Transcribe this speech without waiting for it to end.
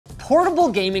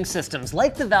Portable gaming systems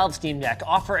like the Valve Steam Deck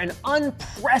offer an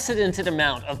unprecedented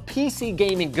amount of PC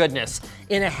gaming goodness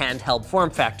in a handheld form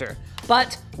factor.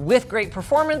 But with great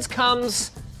performance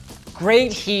comes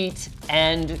great heat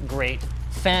and great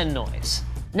fan noise.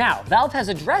 Now, Valve has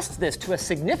addressed this to a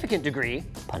significant degree,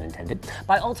 pun intended,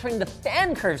 by altering the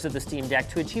fan curves of the Steam Deck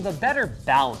to achieve a better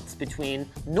balance between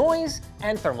noise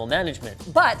and thermal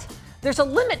management. But there's a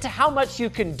limit to how much you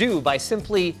can do by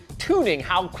simply tuning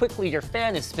how quickly your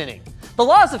fan is spinning. The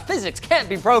laws of physics can't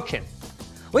be broken.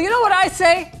 Well, you know what I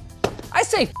say? I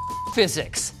say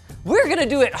physics. We're gonna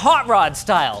do it hot rod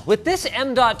style with this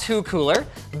M.2 cooler,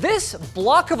 this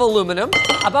block of aluminum,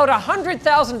 about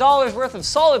 $100,000 worth of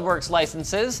SolidWorks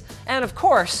licenses, and of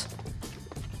course,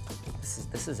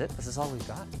 this is it. This is all we've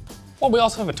got. Well, we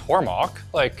also have a Tormach.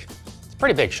 Like, it's a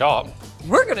pretty big shop.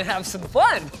 We're gonna have some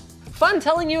fun. Fun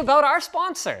telling you about our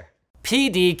sponsor,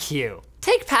 PDQ.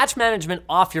 Take patch management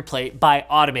off your plate by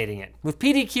automating it. With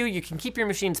PDQ, you can keep your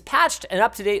machines patched and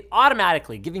up to date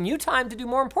automatically, giving you time to do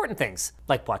more important things,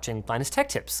 like watching Linus Tech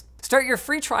Tips. Start your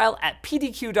free trial at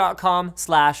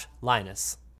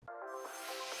pdq.com/Linus.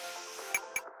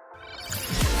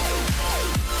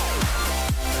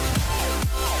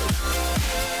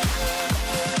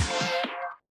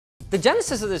 The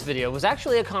genesis of this video was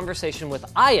actually a conversation with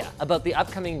Aya about the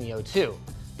upcoming Neo 2.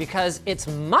 Because it's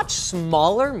much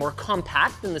smaller, more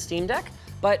compact than the Steam Deck,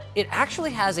 but it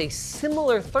actually has a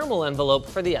similar thermal envelope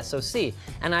for the SoC.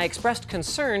 And I expressed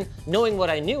concern knowing what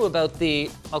I knew about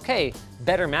the, okay,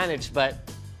 better managed, but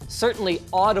certainly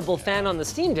audible fan on the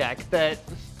Steam Deck, that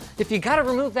if you gotta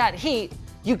remove that heat,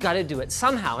 you gotta do it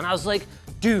somehow. And I was like,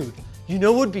 dude, you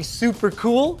know what would be super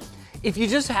cool? If you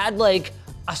just had like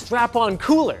a strap-on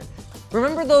cooler.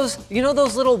 Remember those, you know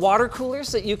those little water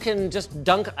coolers that you can just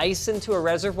dunk ice into a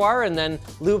reservoir and then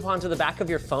loop onto the back of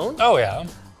your phone? Oh yeah.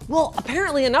 Well,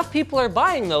 apparently enough people are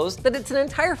buying those that it's an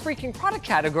entire freaking product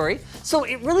category, so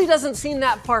it really doesn't seem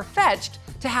that far-fetched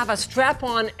to have a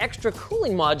strap-on extra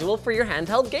cooling module for your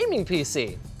handheld gaming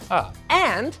PC. Ah.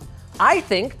 And I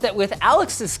think that with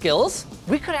Alex's skills,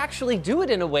 we could actually do it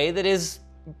in a way that is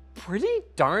pretty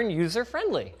darn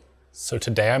user-friendly. So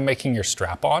today I'm making your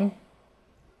strap-on?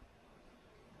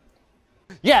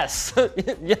 Yes,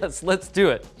 yes, let's do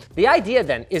it. The idea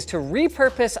then is to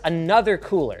repurpose another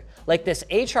cooler, like this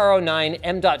HRO9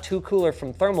 M.2 cooler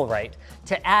from Thermalright,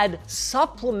 to add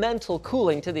supplemental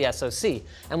cooling to the SoC.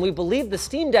 And we believe the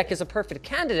Steam Deck is a perfect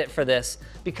candidate for this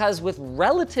because with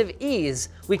relative ease,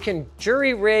 we can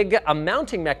jury rig a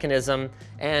mounting mechanism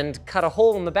and cut a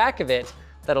hole in the back of it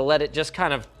that'll let it just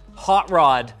kind of hot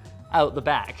rod out the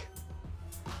back.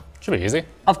 Should be easy.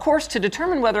 Of course, to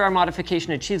determine whether our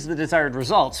modification achieves the desired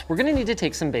results, we're gonna need to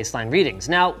take some baseline readings.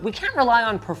 Now, we can't rely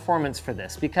on performance for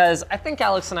this because I think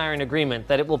Alex and I are in agreement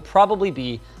that it will probably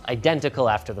be identical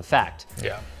after the fact.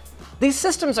 Yeah. These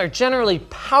systems are generally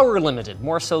power limited,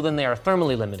 more so than they are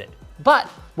thermally limited. But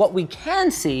what we can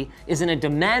see is in a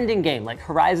demanding game like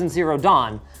Horizon Zero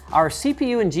Dawn, our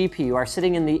CPU and GPU are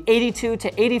sitting in the 82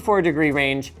 to 84 degree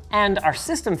range, and our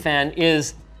system fan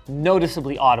is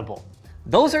noticeably audible.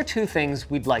 Those are two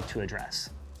things we'd like to address.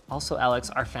 Also,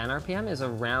 Alex, our fan RPM is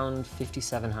around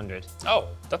 5,700. Oh,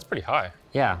 that's pretty high.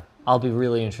 Yeah, I'll be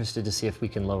really interested to see if we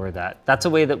can lower that. That's a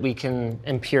way that we can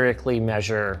empirically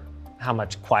measure how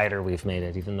much quieter we've made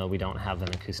it, even though we don't have an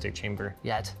acoustic chamber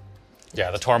yet.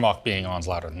 Yeah, the Tormach being on's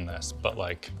louder than this, but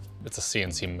like, it's a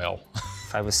CNC mill.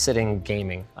 If I was sitting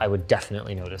gaming, I would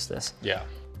definitely notice this. Yeah.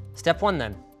 Step one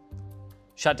then,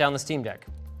 shut down the Steam Deck.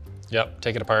 Yep,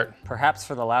 take it apart. Perhaps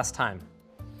for the last time.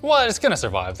 Well, it's gonna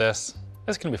survive this.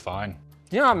 It's gonna be fine.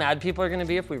 You know how mad people are gonna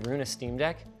be if we ruin a Steam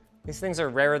Deck? These things are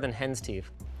rarer than hen's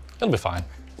teeth. It'll be fine.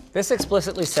 This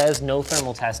explicitly says no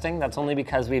thermal testing. That's only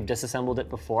because we've disassembled it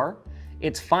before.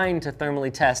 It's fine to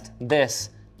thermally test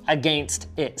this against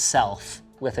itself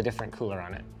with a different cooler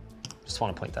on it. Just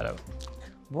wanna point that out.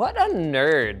 What a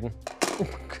nerd.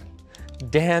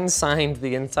 Dan signed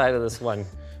the inside of this one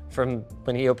from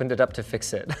when he opened it up to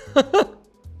fix it.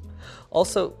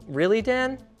 Also, really,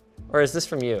 Dan? Or is this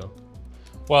from you?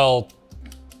 Well,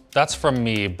 that's from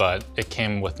me, but it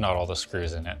came with not all the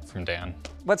screws in it from Dan.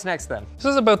 What's next then? This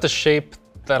is about the shape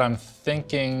that I'm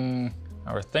thinking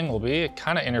our thing will be. It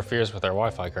kind of interferes with our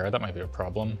Wi-Fi card. That might be a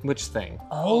problem. Which thing?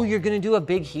 Oh, you're gonna do a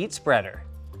big heat spreader.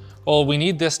 Well, we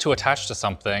need this to attach to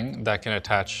something that can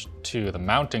attach to the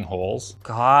mounting holes.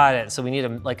 Got it. So we need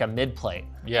like a mid plate.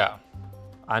 Yeah.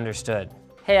 Understood.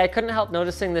 Hey, I couldn't help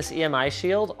noticing this EMI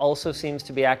shield also seems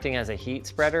to be acting as a heat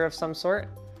spreader of some sort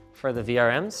for the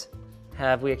VRMs.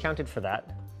 Have we accounted for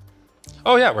that?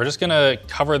 Oh yeah, we're just gonna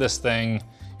cover this thing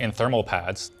in thermal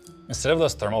pads. Instead of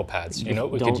those thermal pads, you know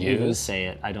what we could use? Don't even say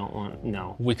it. I don't want,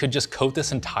 no. We could just coat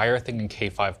this entire thing in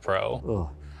K5 Pro.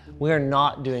 Ugh. We are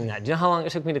not doing that. Do you know how long it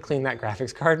took me to clean that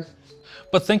graphics card?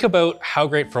 But think about how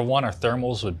great, for one, our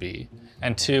thermals would be.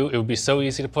 And two, it would be so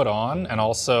easy to put on, and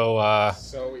also...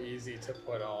 so easy to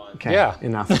put on. Okay, yeah.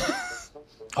 Enough.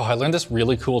 Oh, I learned this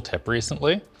really cool tip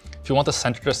recently. If you want the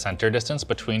center to center distance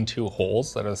between two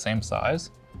holes that are the same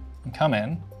size, you come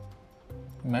in,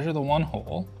 measure the one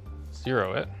hole,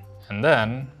 0 it, and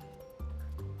then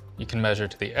you can measure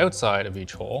to the outside of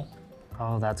each hole.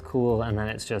 Oh, that's cool. And then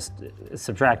it's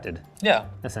subtracted. Yeah.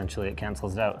 Essentially, it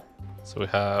cancels it out. So we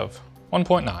have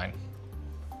 1.9.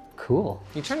 Cool.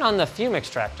 You turned on the fume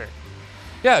extractor.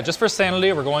 Yeah, just for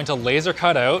sanity, we're going to laser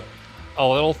cut out a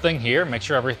little thing here, make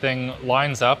sure everything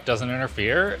lines up, doesn't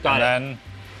interfere, and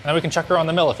then we can chuck her on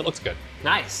the mill if it looks good.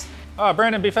 Nice. Oh,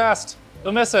 Brandon, be fast.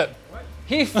 You'll miss it. What?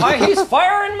 He's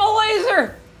firing my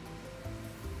laser.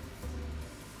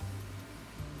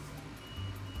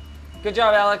 Good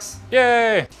job, Alex.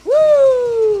 Yay!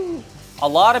 Woo! A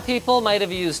lot of people might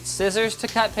have used scissors to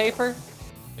cut paper.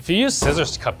 If you use scissors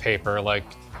to cut paper, like,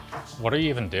 what are you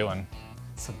even doing?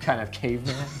 Some kind of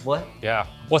caveman. What? Yeah.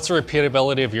 What's the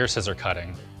repeatability of your scissor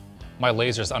cutting? My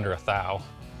laser's under 1,000.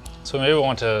 So maybe we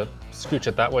want to scooch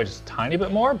it that way just a tiny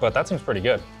bit more, but that seems pretty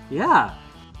good. Yeah.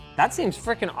 That seems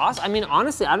freaking awesome. I mean,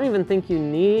 honestly, I don't even think you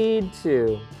need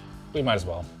to. We might as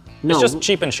well. No, it's just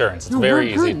cheap insurance. It's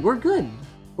very easy. We're good.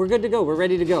 We're good to go. We're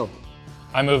ready to go.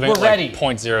 I'm moving We're like ready.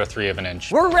 0.03 of an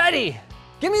inch. We're ready.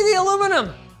 Give me the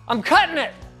aluminum. I'm cutting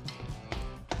it.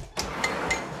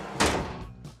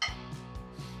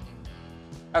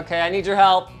 Okay, I need your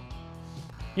help.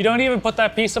 You don't even put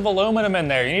that piece of aluminum in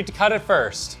there. You need to cut it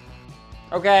first.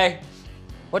 Okay.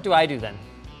 What do I do then?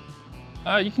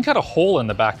 You can cut a hole in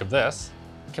the back of this.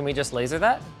 Can we just laser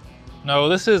that? No,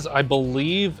 this is, I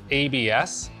believe,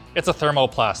 ABS. It's a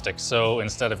thermoplastic, so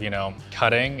instead of,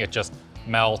 cutting, it just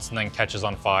melts and then catches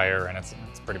on fire, and it's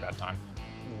a pretty bad time.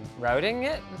 Routing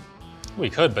it? We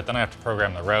could, but then I have to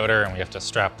program the router, and we have to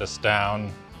strap this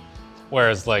down.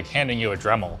 Whereas, like, handing you a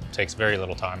Dremel takes very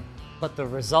little time. But the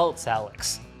results,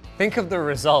 Alex. Think of the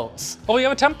results. Well, we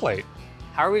have a template.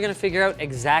 How are we going to figure out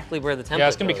exactly where the template Yeah,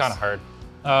 it's going to be goes? kind of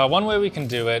hard. One way we can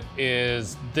do it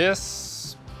is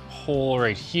this hole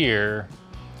right here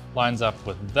lines up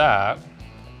with that.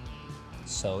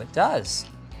 So it does.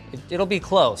 It'll be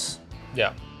close.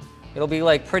 Yeah. It'll be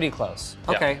like pretty close.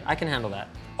 Yeah. Okay, I can handle that.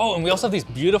 Oh, and we also have these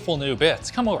beautiful new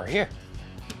bits. Come over here.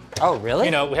 Oh, really?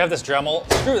 We have this Dremel.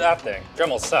 Screw that thing.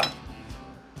 Dremels suck.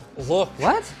 Look.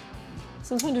 What?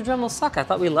 Since when do Dremels suck? I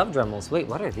thought we loved Dremels. Wait,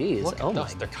 what are these? Look at oh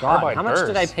those. my They're God. carbide How much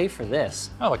did I burrs. pay for this?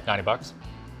 Oh, like 90 bucks.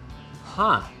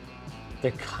 Huh.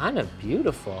 They're kind of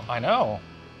beautiful. I know.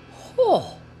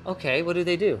 Oh. Okay, what do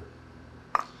they do?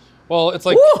 Well, it's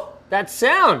like, Woo! That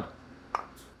sound! you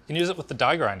can use it with the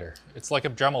die grinder. It's like a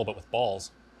Dremel, but with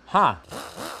balls. Huh.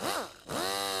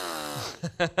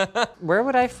 Where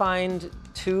would I find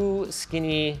two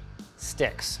skinny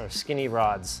sticks or skinny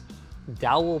rods?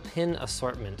 Dowel pin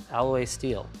assortment, alloy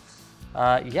steel.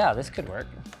 Yeah, this could work.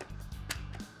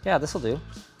 Yeah, this'll do.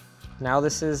 Now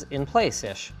this is in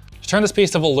place-ish. To turn this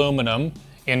piece of aluminum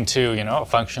into, a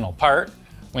functional part,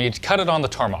 we need to cut it on the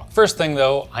Tormach. First thing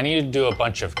though, I need to do a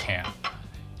bunch of cam.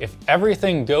 If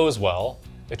everything goes well,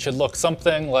 it should look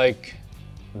something like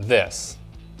this.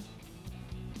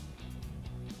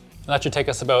 That should take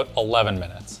us about 11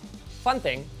 minutes. Fun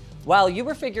thing, while you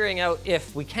were figuring out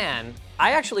if we can,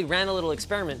 I actually ran a little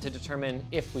experiment to determine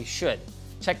if we should.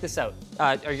 Check this out.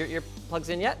 Are your earplugs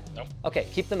in yet? Nope. Okay,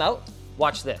 keep them out.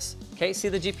 Watch this. Okay, see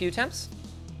the GPU temps?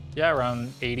 Yeah,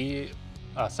 around 80,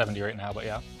 70 right now, but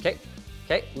yeah.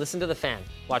 Okay, listen to the fan.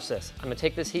 Watch this. I'm gonna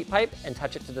take this heat pipe and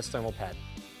touch it to this thermal pad.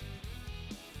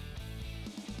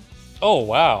 Oh,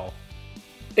 wow.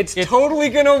 It's totally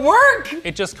gonna work!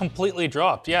 It just completely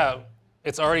dropped. Yeah,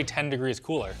 it's already 10 degrees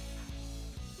cooler.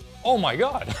 Oh my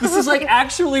God. This is like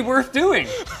actually worth doing.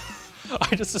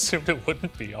 I just assumed it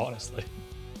wouldn't be, honestly.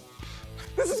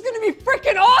 This is gonna be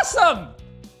freaking awesome!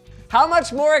 How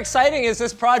much more exciting is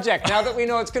this project now that we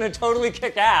know it's gonna totally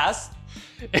kick ass?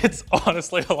 It's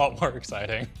honestly a lot more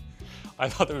exciting. I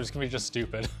thought it was gonna be just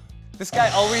stupid. This guy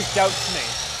always doubts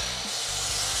me.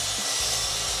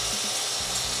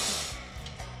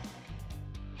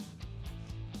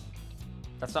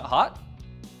 That's not hot?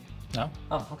 No?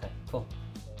 Oh, okay, cool.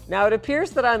 Now it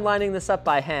appears that I'm lining this up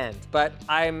by hand, but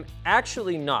I'm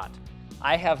actually not.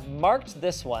 I have marked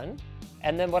this one,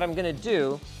 and then what I'm gonna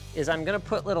do is I'm gonna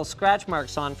put little scratch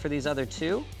marks on for these other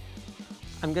two.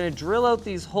 I'm gonna drill out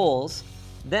these holes,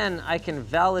 then I can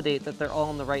validate that they're all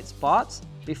in the right spots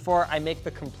before I make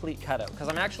the complete cutout, because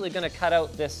I'm actually gonna cut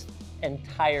out this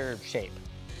entire shape.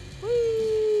 All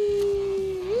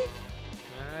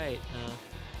right.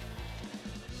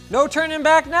 No turning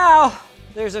back now.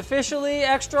 There's officially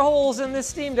extra holes in this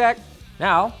Steam Deck.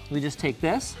 Now, we just take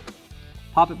this,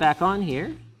 pop it back on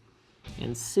here,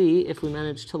 and see if we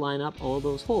manage to line up all of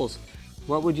those holes.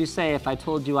 What would you say if I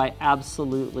told you I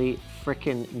absolutely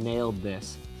frickin' nailed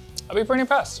this? I'd be pretty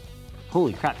impressed.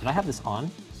 Holy crap, did I have this on?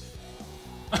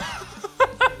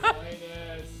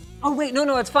 Oh wait,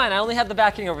 no, it's fine. I only had the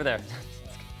backing over there.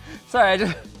 Sorry, I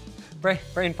just,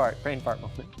 brain fart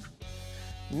moment.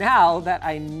 Now that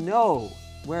I know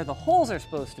where the holes are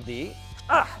supposed to be,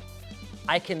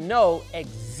 I can know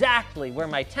exactly where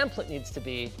my template needs to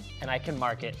be, and I can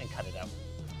mark it and cut it out.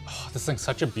 Oh, this thing's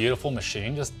such a beautiful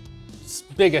machine. Just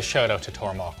biggest shout out to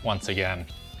Tormach once again.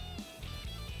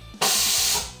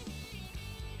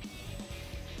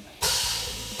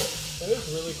 It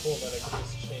is really cool that it can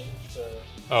just change the...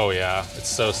 Oh yeah, it's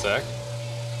so sick.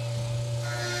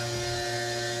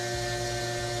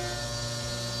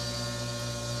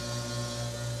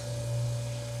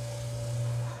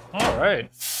 All right.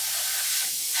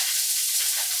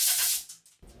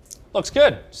 Looks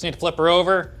good. Just need to flip her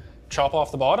over, chop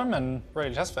off the bottom, and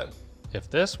ready to test fit. If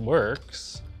this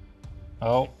works,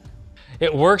 oh,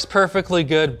 it works perfectly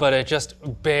good, but it just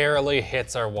barely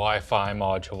hits our Wi-Fi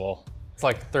module. It's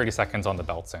like 30 seconds on the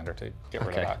belt sander to get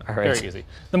rid of that. All right. Very easy.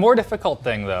 The more difficult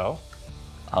thing though,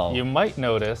 you might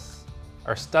notice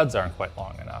our studs aren't quite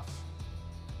long enough.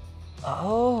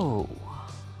 Oh.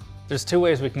 There's two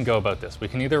ways we can go about this. We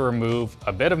can either remove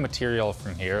a bit of material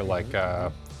from here, like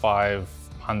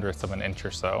 5/100th of an inch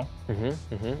or so,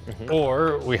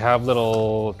 or we have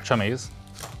little chummies,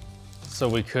 so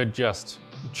we could just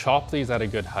chop these at a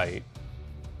good height,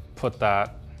 put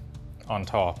that on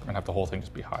top, and have the whole thing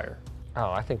just be higher.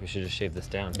 Oh, I think we should just shave this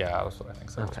down. Yeah, that's what I think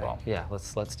so as well. Yeah,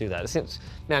 let's do that. It seems,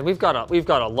 man, we've got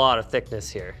a lot of thickness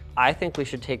here. I think we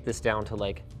should take this down to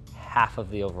like half of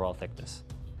the overall thickness.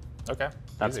 Okay.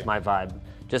 That's easy. my vibe.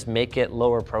 Just make it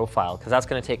lower profile, because that's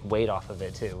going to take weight off of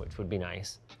it too, which would be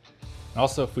nice.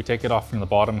 Also, if we take it off from the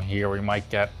bottom here, we might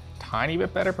get a tiny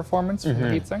bit better performance from the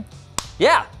heatsink.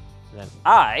 Yeah. And then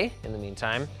I, in the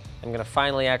meantime, am going to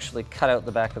finally actually cut out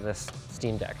the back of this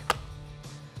Steam Deck.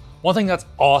 One thing that's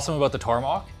awesome about the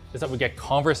Tormach is that we get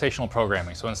conversational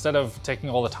programming. So instead of taking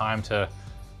all the time to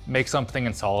make something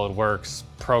in SolidWorks,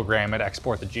 program it,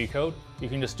 export the G-code, you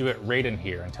can just do it right in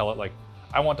here and tell it like,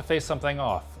 I want to face something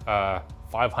off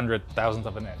 500,000th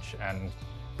of an inch, and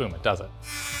boom, it does it.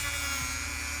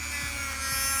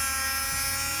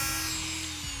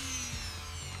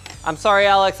 I'm sorry,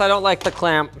 Alex, I don't like the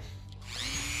clamp.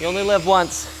 You only live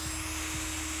once.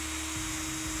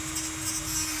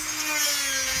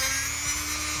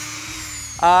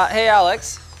 Hey,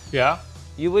 Alex. Yeah?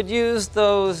 You would use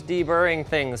those deburring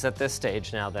things at this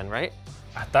stage now then, right?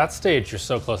 At that stage, you're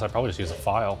so close, I'd probably just use a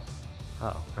file. Oh,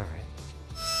 all right.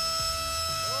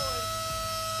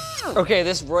 Okay,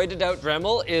 this roided out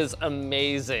Dremel is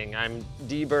amazing. I'm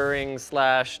deburring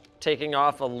 / taking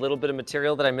off a little bit of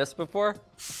material that I missed before.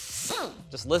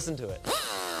 Just listen to it.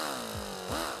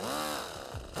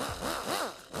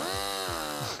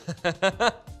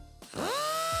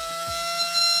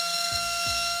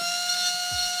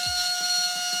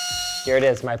 Here it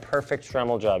is, my perfect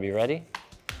Dremel job. You ready?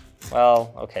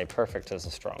 Well, okay, perfect is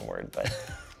a strong word, but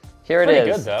here it is.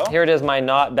 Pretty good, though. Here it is, my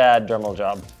not bad Dremel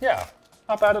job. Yeah,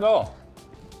 not bad at all.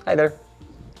 Hi there.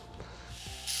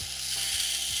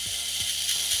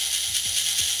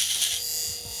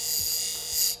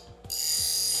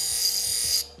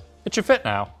 It should fit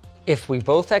now. If we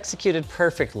both executed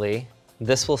perfectly,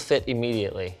 this will fit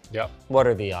immediately. Yep. What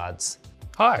are the odds?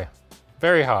 High,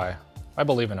 very high. I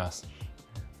believe in us.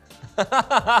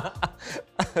 I'm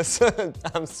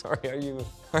sorry, are you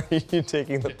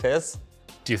taking the piss?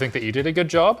 Do you think that you did a good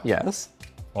job? Yes.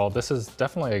 Well, this is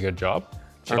definitely a good job.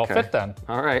 Should all fit then.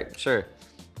 All right, sure.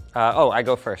 Oh, I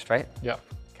go first, right? Yep.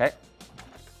 Okay.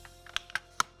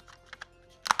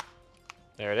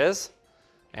 There it is.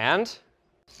 And?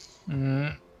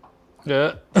 Yeah.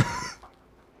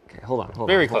 Okay, hold on.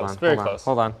 Very close, very close.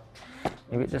 Hold on.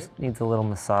 Maybe it just needs a little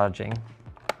massaging.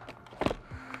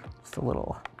 Just a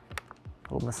little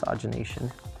misogynation.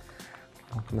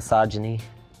 Misogyny.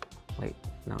 Wait,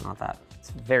 no, not that.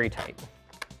 It's very tight.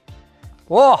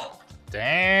 Whoa!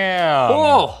 Damn.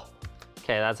 Whoa!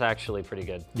 Okay, that's actually pretty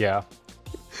good. Yeah.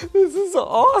 This is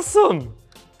awesome!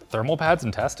 Thermal pads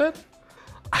and test it?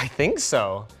 I think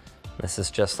so. This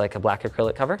is just like a black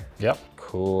acrylic cover? Yep.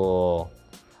 Cool.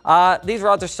 These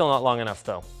rods are still not long enough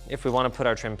though, if we want to put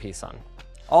our trim piece on.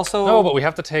 Also— No, but we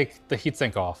have to take the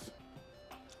heatsink off.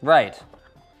 Right.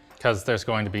 Because there's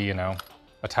going to be, you know,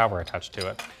 a tower attached to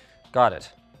it. Got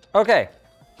it. Okay,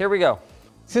 here we go.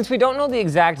 Since we don't know the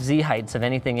exact Z heights of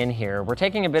anything in here, we're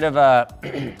taking a bit of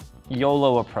a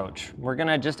YOLO approach. We're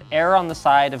gonna just err on the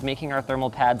side of making our thermal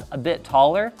pads a bit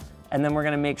taller, and then we're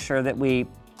gonna make sure that we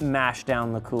mash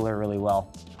down the cooler really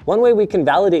well. One way we can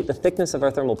validate the thickness of our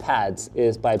thermal pads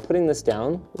is by putting this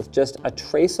down with just a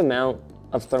trace amount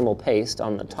of thermal paste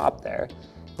on the top there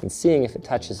and seeing if it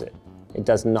touches it. It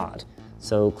does not.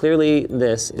 So clearly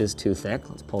this is too thick.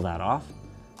 Let's pull that off.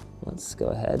 Let's go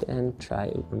ahead and try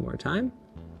it one more time.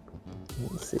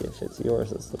 Let's see if it's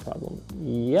yours that's the problem.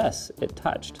 Yes, it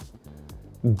touched.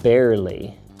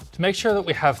 Barely. To make sure that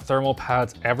we have thermal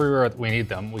pads everywhere that we need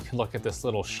them, we can look at this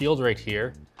little shield right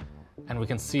here, and we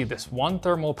can see this one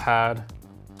thermal pad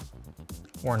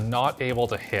we're not able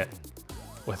to hit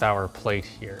with our plate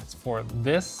here. It's for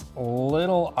this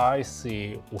little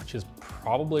IC, which is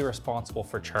probably responsible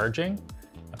for charging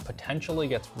and potentially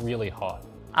gets really hot.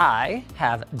 I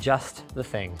have just the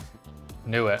thing.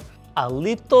 Knew it. A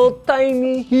little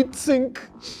tiny heatsink.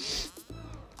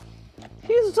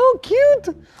 He's so cute.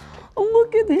 Oh,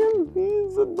 look at him,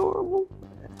 he's adorable.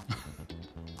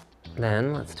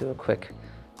 Then let's do a quick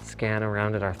scan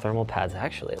around at our thermal pads.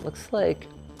 Actually, it looks like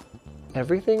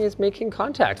everything is making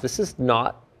contact. This is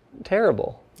not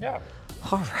terrible. Yeah.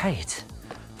 All right,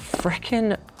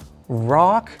 frickin'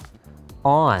 rock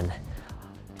on.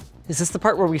 Is this the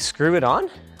part where we screw it on?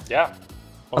 Yeah.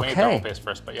 Well, we need Okay. thermal paste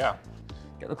first, but yeah.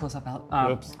 Get the close up,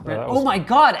 Alex. Oops. Oh my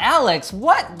God, Alex,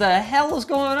 what the hell is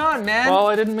going on, man? Well,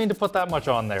 I didn't mean to put that much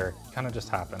on there. Kind of just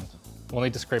happened. We'll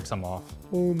need to scrape some off.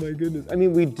 Oh my goodness. I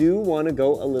mean, we do want to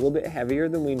go a little bit heavier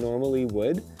than we normally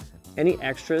would. Any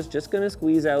extras just gonna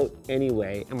squeeze out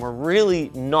anyway, and we're really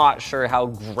not sure how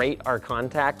great our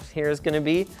contact here is gonna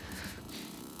be.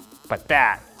 But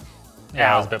that,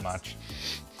 Yeah, it was a bit much.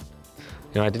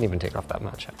 you know, I didn't even take off that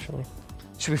much, actually.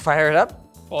 Should we fire it up?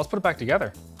 Well, let's put it back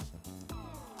together.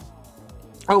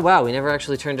 Oh wow, we never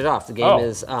actually turned it off. The game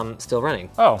is still running.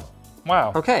 Oh,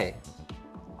 wow. Okay.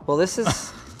 Well, this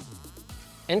is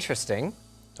interesting.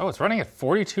 Oh, it's running at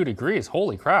 42 degrees.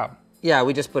 Holy crap. Yeah,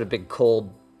 we just put a big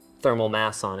cold thermal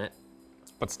mass on it.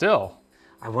 But still.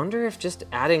 I wonder if just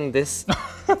adding this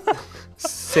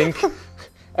sink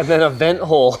and then a vent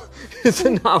hole is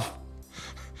enough.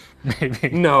 Maybe.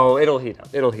 No, it'll heat up,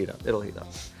 it'll heat up, it'll heat up.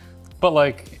 But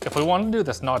like, if we wanted to do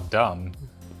this not dumb,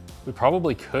 we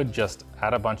probably could just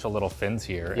add a bunch of little fins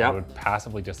here and Yep. it would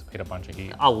passively dissipate a bunch of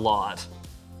heat. A lot.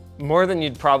 More than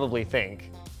you'd probably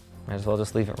think. Might as well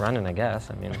just leave it running, I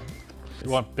guess. I mean, You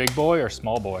want big boy or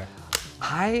small boy?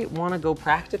 I want to go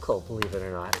practical, believe it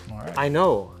or not. All right. I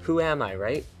know, who am I,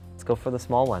 right? Let's go for the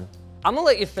small one. I'm gonna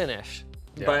let you finish,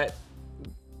 but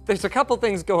there's a couple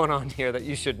things going on here that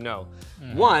you should know.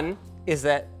 One is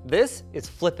that this is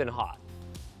flippin' hot.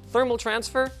 Thermal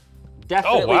transfer,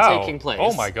 definitely taking place.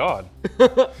 Oh my God.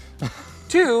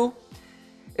 Two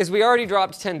is we already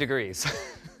dropped 10 degrees.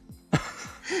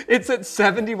 It's at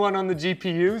 71 on the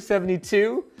GPU,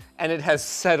 72, and it has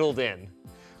settled in.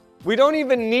 We don't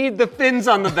even need the fins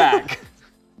on the back.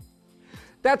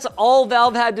 That's all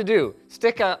Valve had to do.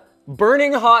 Stick a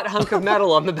burning hot hunk of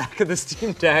metal on the back of the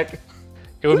Steam Deck.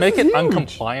 It would make it huge.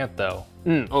 uncompliant though.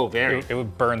 Oh, very. It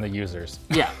would burn the users.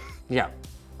 Yeah, yeah.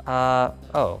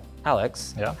 Oh,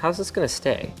 Alex, Yeah? how's this gonna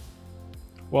stay?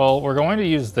 Well, we're going to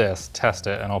use this, test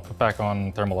it, and I'll put back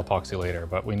on thermal epoxy later,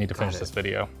 but we need to finish it. this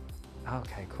video.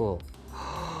 Okay, cool.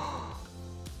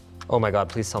 Oh my God,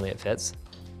 please tell me it fits.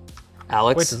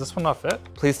 Alex, Wait, does this one not fit?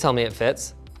 please tell me it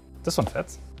fits. This one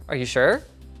fits. Are you sure?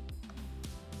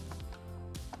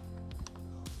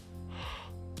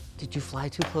 Did you fly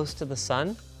too close to the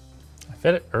sun? I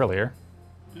fit it earlier.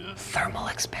 Thermal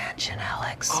expansion,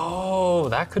 Alex. Oh,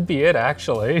 that could be it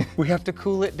actually. We have to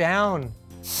cool it down.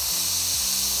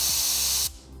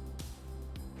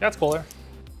 That's cooler.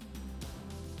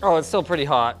 Oh, it's still pretty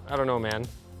hot. I don't know, man.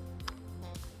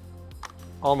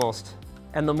 Almost.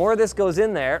 And the more this goes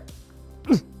in there,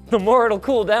 the more it'll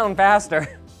cool down faster.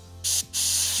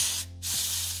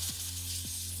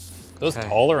 Those Okay.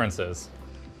 tolerances.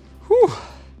 Whew.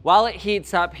 While it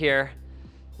heats up here,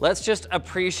 let's just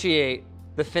appreciate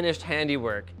the finished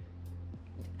handiwork.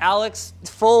 Alex,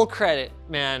 full credit,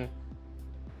 man.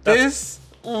 This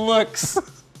looks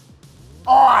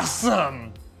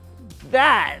awesome.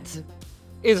 That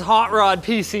is hot rod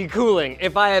PC cooling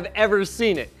if I have ever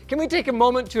seen it. Can we take a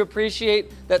moment to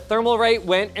appreciate that Thermalright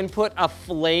went and put a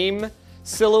flame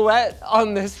silhouette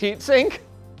on this heatsink?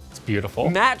 It's beautiful.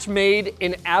 Match made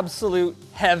in absolute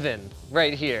heaven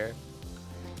right here.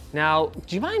 Now,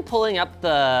 do you mind pulling up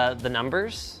the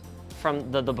numbers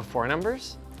from the before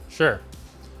numbers? Sure.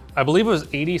 I believe it was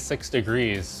 86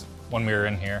 degrees when we were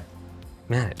in here.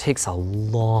 Man, it takes a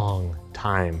long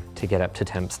time to get up to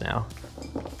temps now.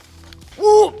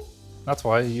 Ooh! That's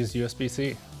why I use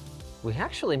USB-C. We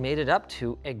actually made it up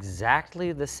to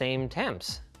exactly the same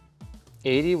temps.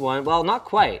 81, well, not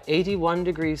quite, 81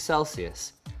 degrees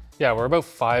Celsius. Yeah, we're about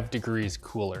 5 degrees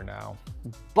cooler now.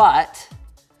 But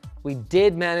we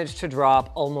did manage to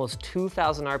drop almost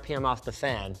 2,000 RPM off the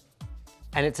fan.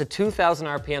 And it's a 2,000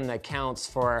 RPM that counts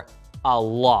for a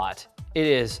lot. It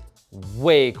is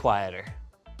way quieter.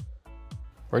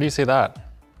 Where do you see that?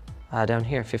 Down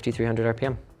here, 5,300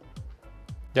 RPM.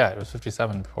 Yeah, it was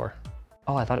 57 before.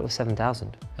 Oh, I thought it was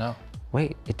 7,000. No.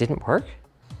 Wait, it didn't work?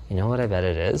 You know what I bet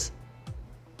it is?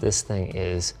 This thing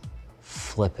is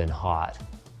flippin' hot.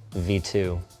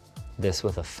 V2, this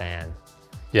with a fan.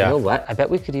 Yeah. You know what? I bet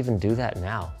we could even do that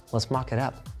now. Let's mock it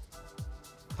up.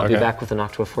 I'll be back with an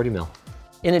Octo 40 mil.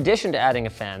 In addition to adding a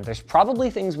fan, there's probably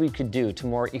things we could do to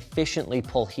more efficiently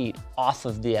pull heat off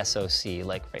of the SoC.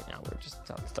 Like right now, we're just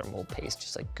on thermal paste,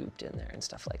 just like gooped in there and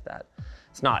stuff like that.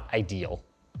 It's not ideal.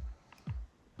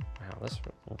 Wow, this is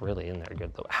really in there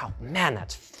good though. Ow, man,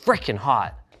 that's freaking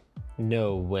hot.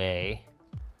 No way.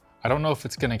 I don't know if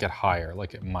it's gonna get higher,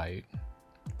 like it might,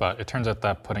 but it turns out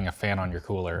that putting a fan on your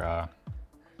cooler,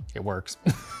 it works.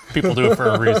 People do it for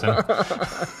a reason.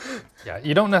 Yeah,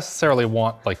 you don't necessarily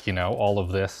want, like, you know, all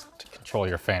of this to control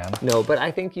your fan. No, but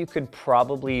I think you could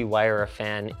probably wire a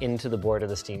fan into the board of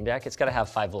the Steam Deck. It's gotta have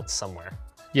 5 volts somewhere.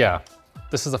 Yeah,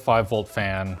 this is a 5-volt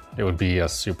fan. It would be a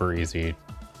super easy,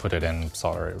 put it in,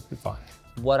 solder it would be fine.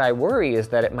 What I worry is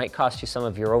that it might cost you some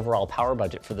of your overall power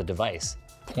budget for the device.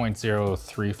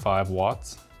 0.035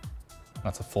 watts.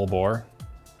 That's a full bore.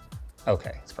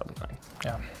 Okay, it's probably fine.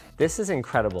 Yeah. This is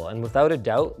incredible, and without a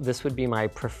doubt, this would be my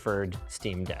preferred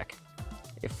Steam Deck,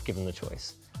 if given the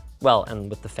choice. Well, and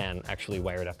with the fan actually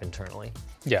wired up internally.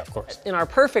 Yeah, of course. In our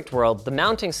perfect world, the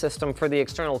mounting system for the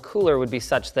external cooler would be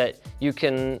such that you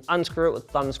can unscrew it with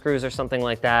thumb screws or something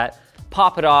like that,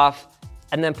 pop it off,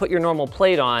 and then put your normal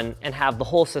plate on and have the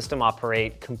whole system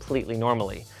operate completely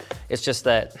normally. It's just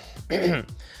that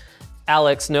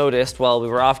Alex noticed while we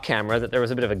were off camera that there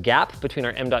was a bit of a gap between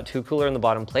our M.2 cooler and the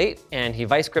bottom plate, and he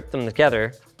vice gripped them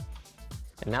together,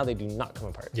 and now they do not come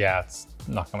apart. Yeah, it's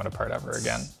not coming apart ever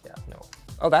again. Yeah, no.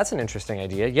 Oh, that's an interesting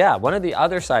idea. Yeah, one of the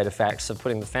other side effects of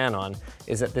putting the fan on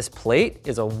is that this plate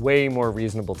is a way more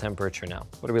reasonable temperature now.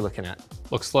 What are we looking at?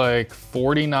 Looks like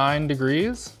 49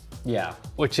 degrees. Yeah.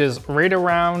 Which is right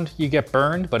around you get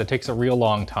burned, but it takes a real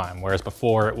long time. Whereas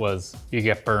before it was you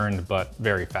get burned, but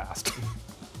very fast.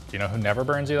 Do you know who never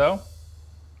burns you though?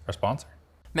 Our sponsor.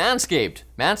 Manscaped.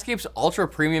 Manscaped's Ultra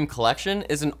Premium Collection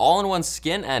is an all-in-one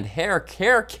skin and hair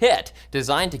care kit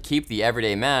designed to keep the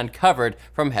everyday man covered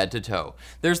from head to toe.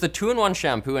 There's the 2-in-1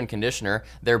 shampoo and conditioner,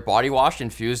 their body wash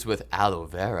infused with aloe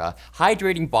vera,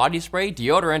 hydrating body spray,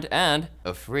 deodorant, and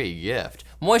a free gift,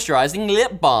 moisturizing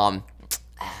lip balm.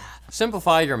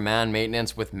 Simplify your man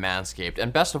maintenance with Manscaped,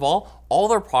 and best of all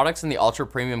their products in the Ultra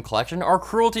Premium Collection are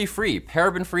cruelty-free,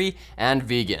 paraben-free, and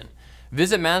vegan.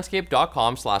 Visit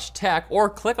manscaped.com/tech or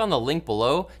click on the link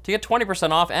below to get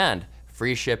 20% off and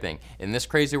free shipping. In this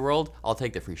crazy world, I'll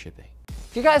take the free shipping.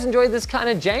 If you guys enjoyed this kind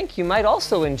of jank, you might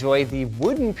also enjoy the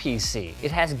wooden PC.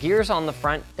 It has gears on the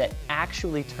front that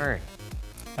actually turn.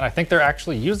 And I think they're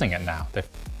actually using it now. They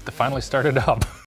finally started up.